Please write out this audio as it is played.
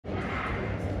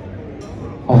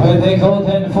Away they go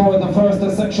then for the first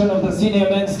section of the senior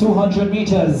men's 200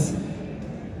 meters.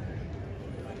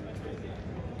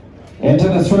 Into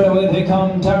the straightaway they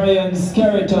come. Darian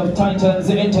Skerritt of Titans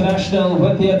International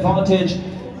with the advantage.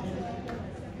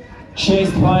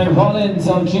 Chased by Rollins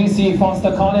of GC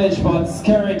Foster College, but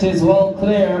Skerritt is well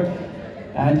clear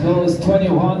and goes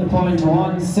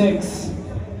 21.16.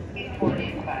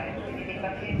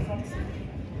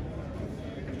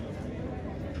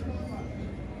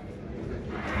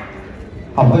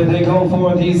 Away they go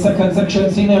for the second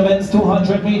section, senior men's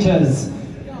 200 meters.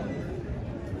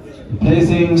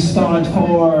 Blazing start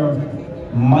for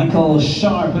Michael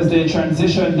Sharp as they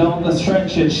transition down the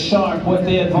stretch. It's Sharp with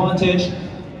the advantage.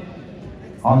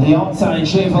 On the outside,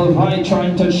 Shavel Wright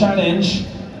trying to challenge.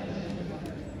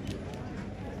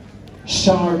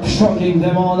 Sharp shrugging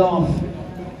them all off,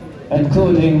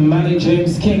 including Manny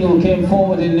James King, who came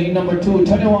forward in lane number 2.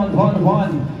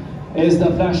 21.11 is the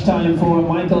flash time for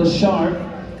Michael Sharp.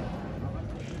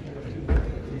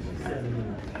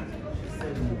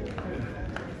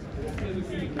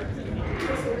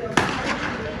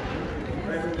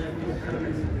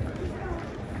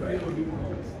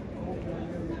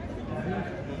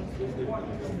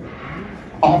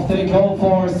 Off they go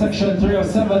for section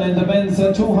 307 in the men's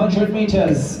 200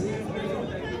 meters.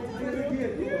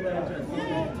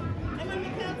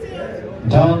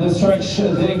 Down the stretch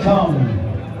they come.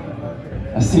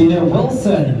 Senior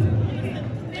Wilson,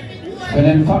 been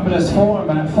in fabulous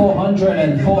form at 400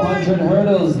 and 400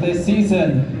 hurdles this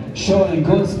season, showing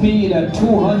good speed at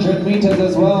 200 meters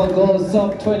as well, goes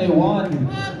sub 21.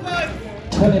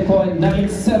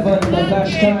 20.97 the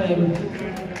flash time.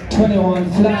 21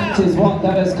 flat is what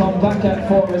that has come back at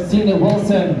for Senior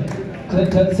Wilson.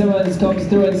 Clinton Simmons comes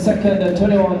through in second at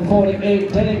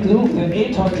 21.48. Derek Luke, the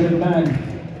 800 man,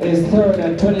 is third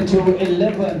at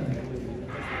 22.11.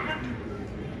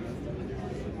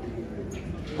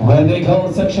 Where they go,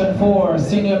 section 4,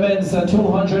 senior men's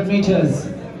 200 meters.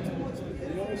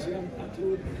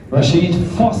 Rashid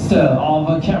Foster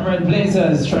of Cameron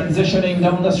Blazers transitioning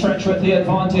down the stretch with the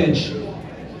advantage.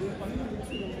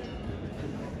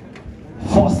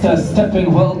 Foster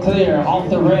stepping well clear of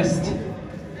the rest.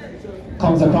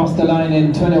 Comes across the line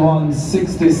in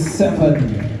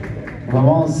 21.67.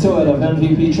 Ramon Stewart of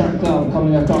MVP Track Club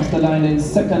coming across the line in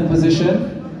second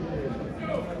position.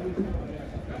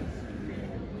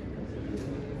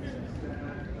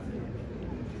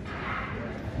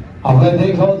 Away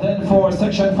they go then for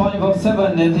section 5 of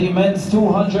 7 in the men's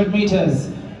 200 meters.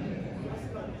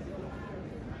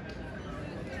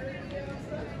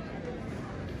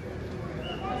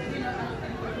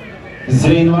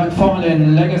 Zane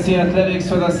McFarlane, Legacy Athletics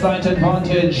with a slight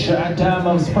advantage. Adam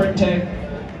of Sprintech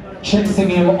chasing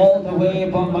him all the way,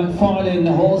 but McFarlane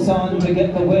holds on to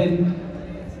get the win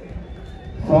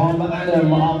from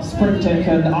Adam of Sprintech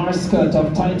and Arscott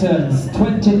of Titans.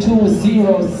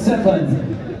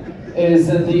 22.07 is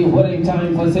the winning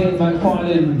time for Zane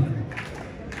McFarlane.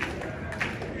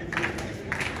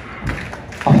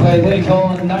 Away they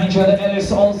go. Nigel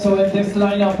Ellis also in this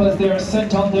lineup as they are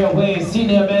sent on their way.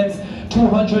 Senior men's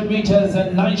 200 meters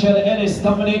and Nigel Ellis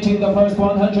dominating the first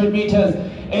 100 meters.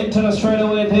 Into the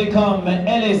straightaway they come.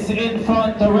 Ellis in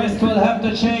front, the rest will have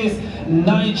to chase.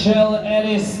 Nigel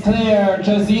Ellis clear.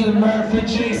 Jazeel Murphy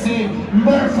chasing.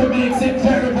 Murphy makes it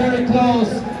very, very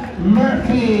close.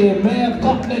 Murphy may have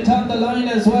gotten it on the line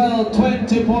as well.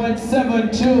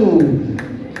 20.72.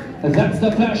 That's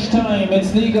the flash time.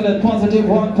 It's legal at positive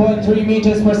 1.3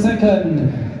 meters per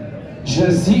second.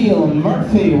 Jazeel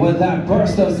Murphy with that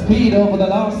burst of speed over the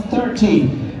last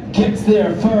 30 gets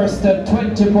there first at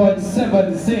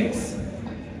 20.76.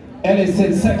 Ellis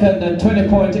in second at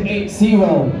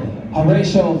 20.80.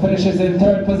 Horatio finishes in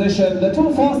third position. The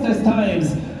two fastest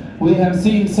times we have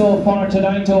seen so far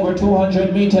tonight over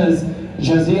 200 meters.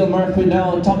 Jazeel Murphy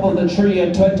now top of the tree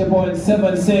at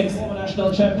 20.76.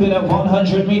 National champion of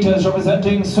 100 meters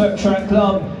representing Swept Track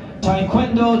Club,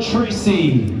 Tyquendo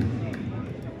Tracey.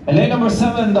 In lane number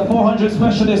 7, the 400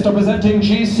 specialist representing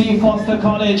GC Foster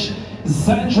College,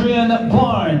 Zandrian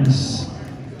Barnes.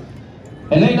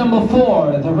 In lane number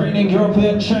 4, the reigning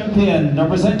European champion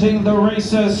representing the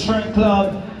Racers Track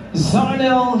Club,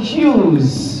 Zharnel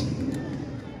Hughes.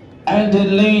 And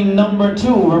in lane number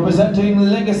 2, representing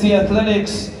Legacy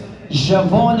Athletics,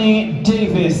 Javoni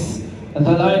Davis. The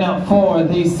lineup for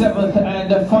the 7th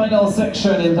and final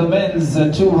section in the men's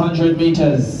 200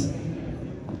 meters.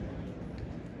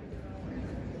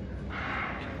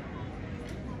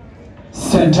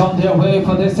 Sent on their way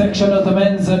for this section of the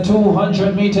men's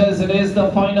 200 meters. It is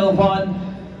the final one.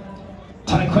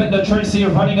 Tyquendo Tracey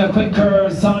running a quicker.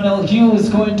 Zharnel Hughes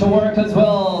going to work as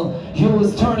well.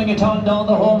 Hughes turning it it on down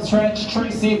the home stretch.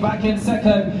 Tracey back in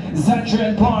second.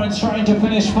 Zharnel Barnes trying to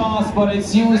finish fast, but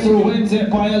it's Hughes who wins it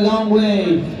by a long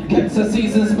way. Gets the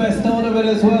season's best out of it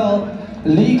as well.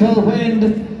 Legal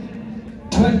wind.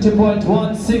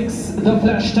 20.16 the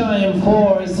flash time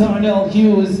for Zharnel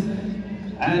Hughes,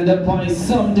 and by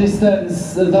some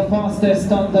distance the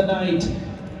fastest on the night.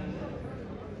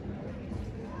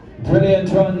 Brilliant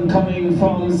run coming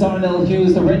from Zharnel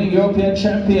Hughes, the reigning European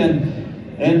champion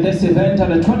in this event,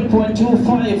 at a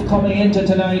 20.25 coming into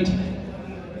tonight.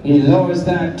 He lowers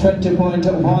that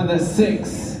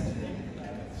 20.16.